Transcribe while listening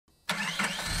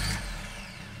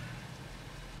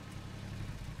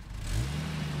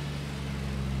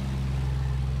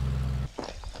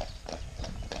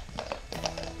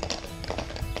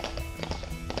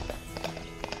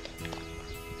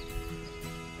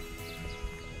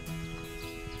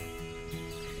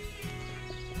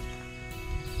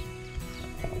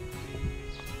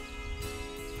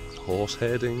horse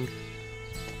herding.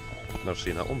 Never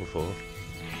seen that one before.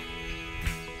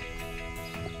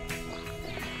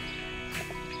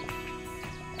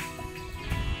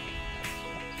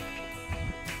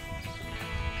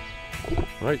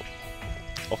 Right,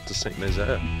 off to St.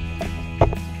 Nazaire.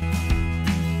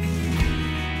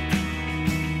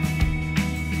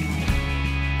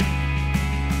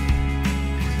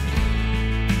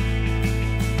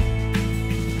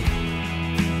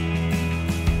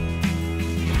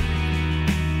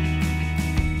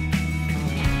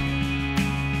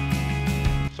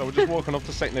 So we're just walking up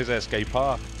to St. Nazaire skate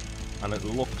park, and it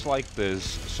looks like there's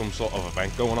some sort of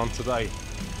event going on today.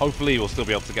 Hopefully we'll still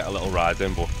be able to get a little ride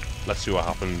in, but let's see what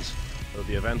happens. So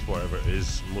the event, whatever it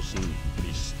is, mustn't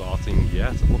be starting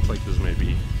yet. It looks like there's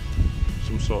maybe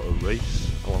some sort of race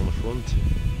along the front,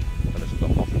 and it's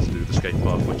got nothing to do with the skate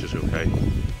park, which is okay.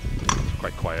 It's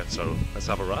quite quiet, so let's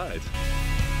have a ride.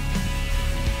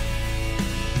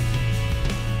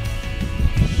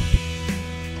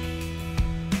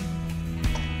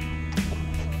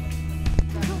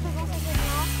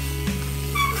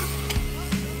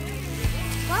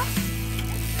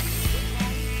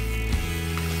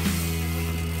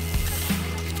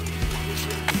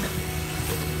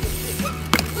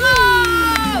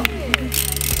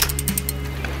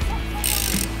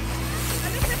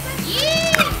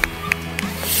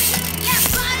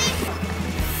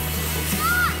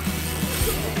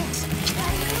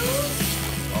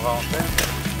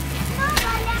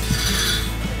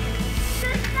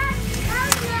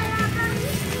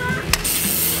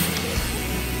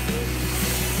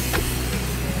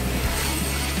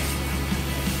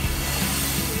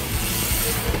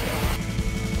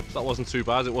 That wasn't too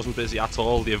bad, it wasn't busy at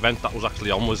all. The event that was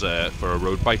actually on was for a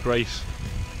road bike race,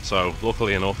 so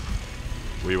luckily enough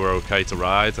we were okay to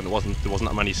ride, and there wasn't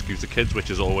that many scooter kids, which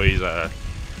is always a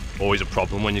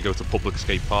problem when you go to public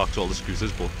skate parks, all the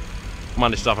scooters. But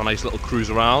managed to have a nice little cruise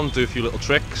around, do a few little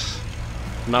tricks.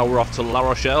 Now we're off to La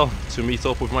Rochelle to meet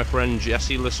up with my friend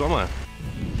Jessie this summer.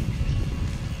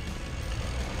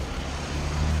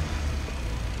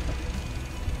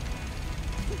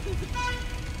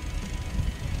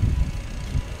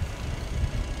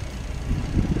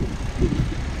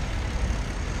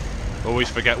 Always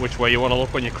forget which way you want to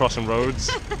look when you're crossing roads.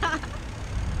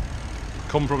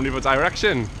 Come from the other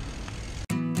direction.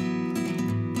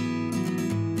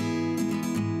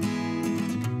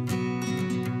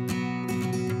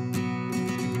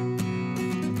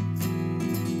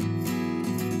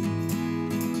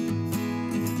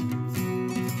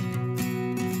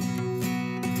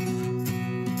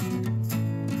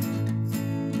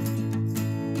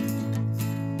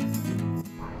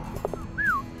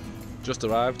 Just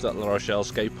arrived at La Rochelle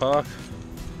skate park.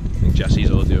 I think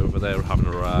Jessie's already over there having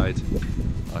a ride.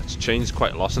 It's changed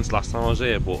quite a lot since last time I was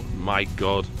here, but my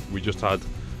god, we just had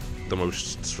the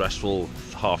most stressful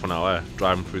half an hour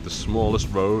driving through the smallest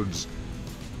roads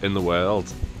in the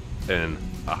world in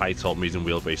a high-top medium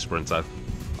wheelbase Sprinter.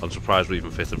 I'm surprised we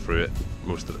even fitted through it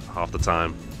half the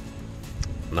time.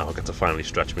 Now I get to finally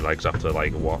stretch my legs after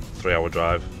like what, 3-hour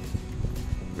drive.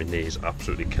 My knees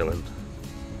absolutely killing.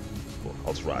 But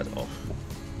I'll just ride it off.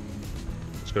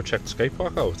 Let's go check the skate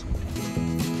park out.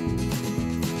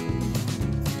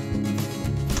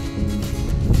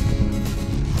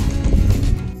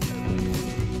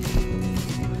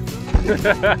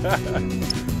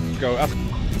 Go up.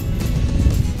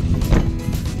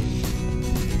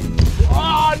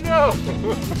 Oh no!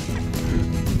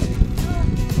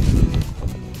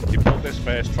 You built this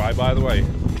first try, by the way.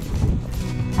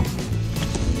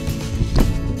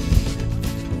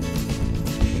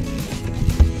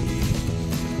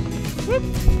 Whoop.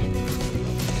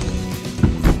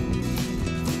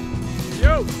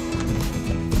 Yo!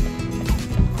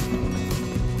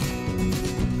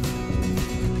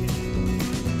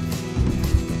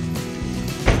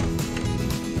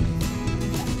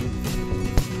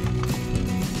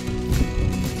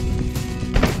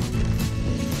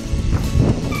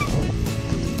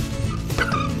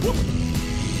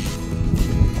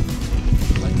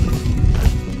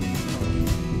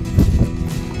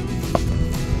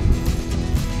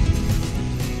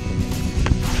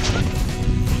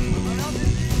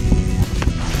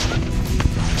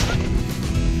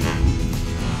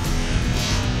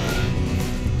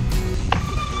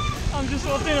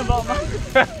 About my how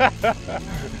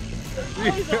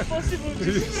is that possible?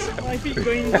 Just my feet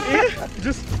going here?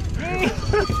 Just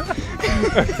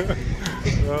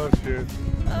oh shit.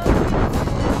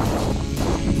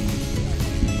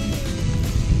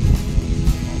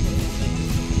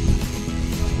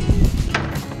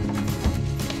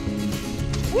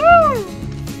 Woo!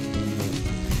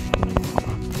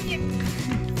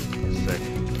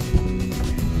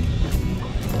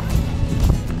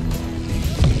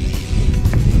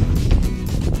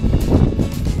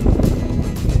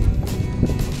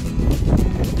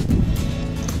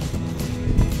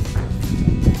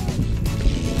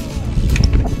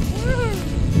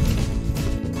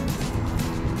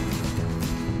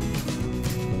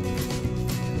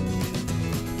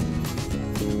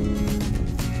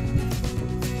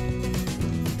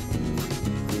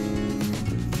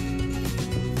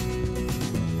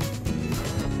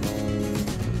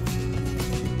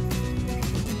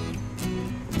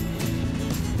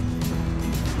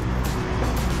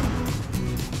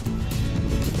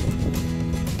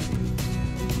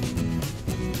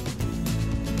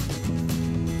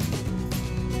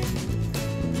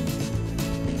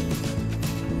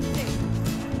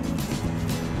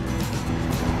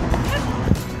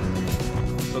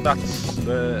 So that's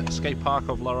the skate park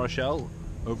of La Rochelle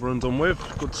over and done with.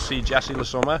 Good to see Jessie this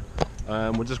summer.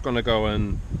 We're just going to go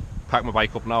and pack my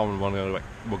bike up now, and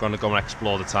we're going to go and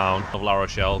explore the town of La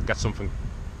Rochelle, get something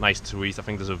nice to eat. I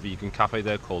think there's a vegan cafe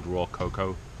there called Raw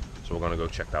Cocoa, so we're going to go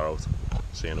check that out.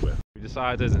 See you in a bit. We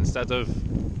decided instead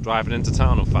of driving into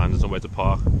town and finding somewhere to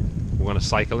park, we're going to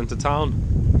cycle into town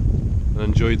and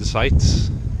enjoy the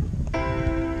sights.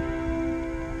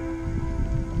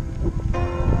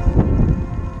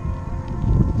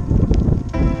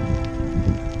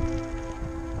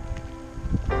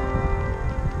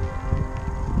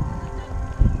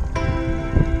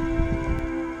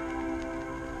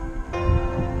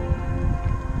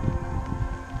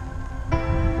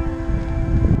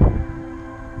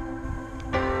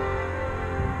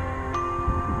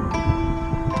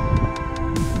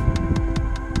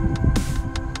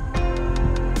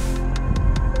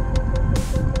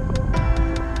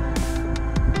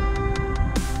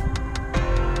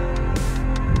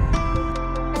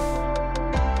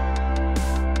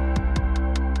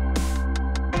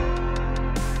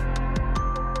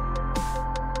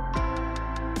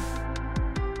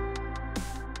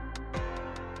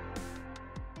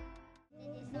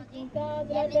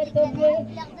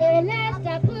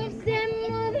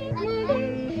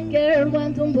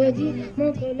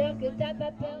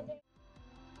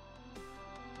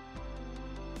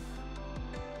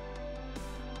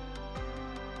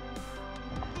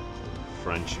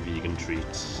 French vegan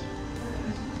treats.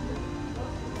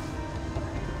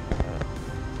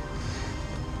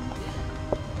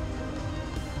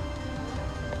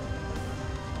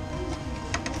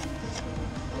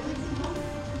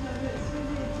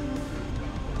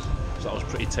 So that was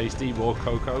pretty tasty, raw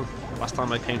cocoa. Last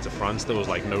time I came to France there was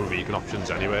like no vegan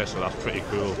options anywhere, so that's pretty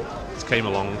cool. It's came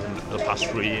along in the past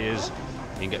 3 years.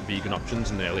 You can get vegan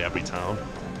options in nearly every town.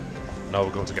 Now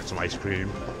we're going to get some ice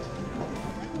cream.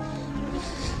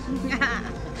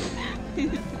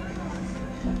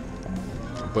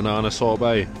 Banana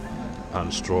sorbet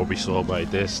and strawberry sorbet.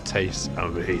 This tastes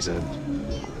amazing.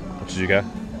 What did you get?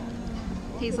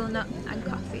 Hazelnut and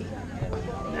coffee.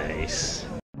 Nice.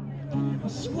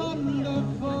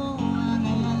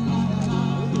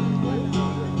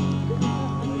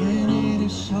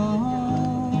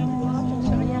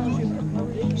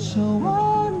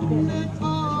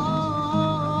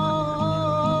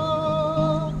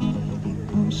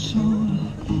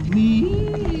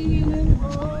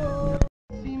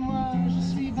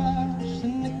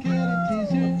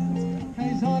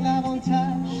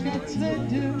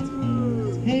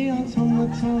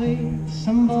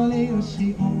 S'envoler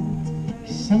aussi haut,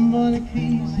 s'envole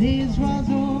crise les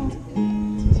oiseaux.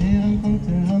 C'est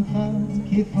rencontrer un train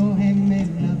qu'il faut aimer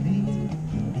la vie.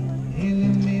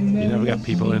 You never get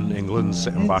people in England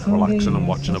sitting back relaxing and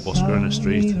watching a busker in the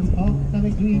street.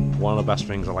 One of the best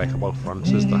things I like about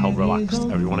France is how relaxed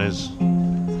everyone is.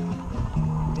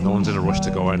 No one's in a rush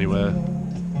to go anywhere.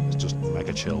 It's just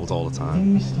mega chilled all the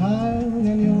time.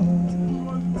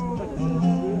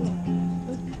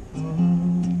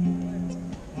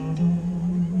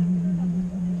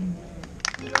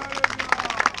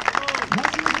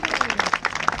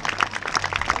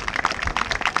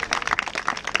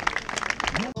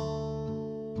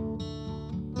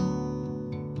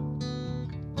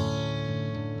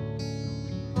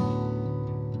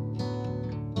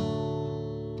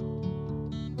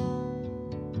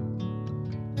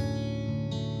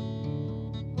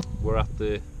 We're at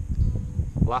the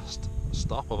last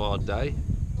stop of our day.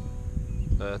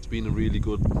 It's been a really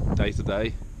good day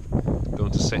today.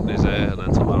 Going to Saint-Nazaire and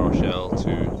then to La Rochelle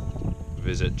to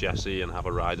visit Jessie and have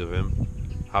a ride with him.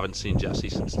 Haven't seen Jessie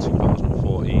since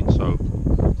 2014, so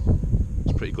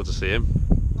it's pretty good to see him.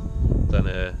 Then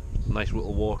a nice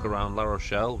little walk around La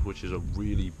Rochelle, which is a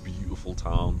really beautiful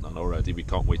town, and already we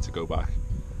can't wait to go back.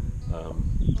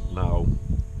 Now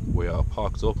we are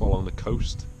parked up along the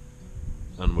coast,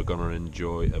 and we're gonna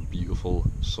enjoy a beautiful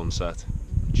sunset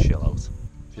and chill out.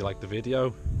 If you liked the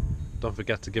video, don't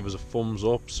forget to give us a thumbs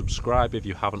up, subscribe if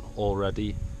you haven't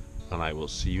already, and I will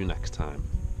see you next time.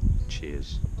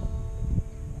 Cheers.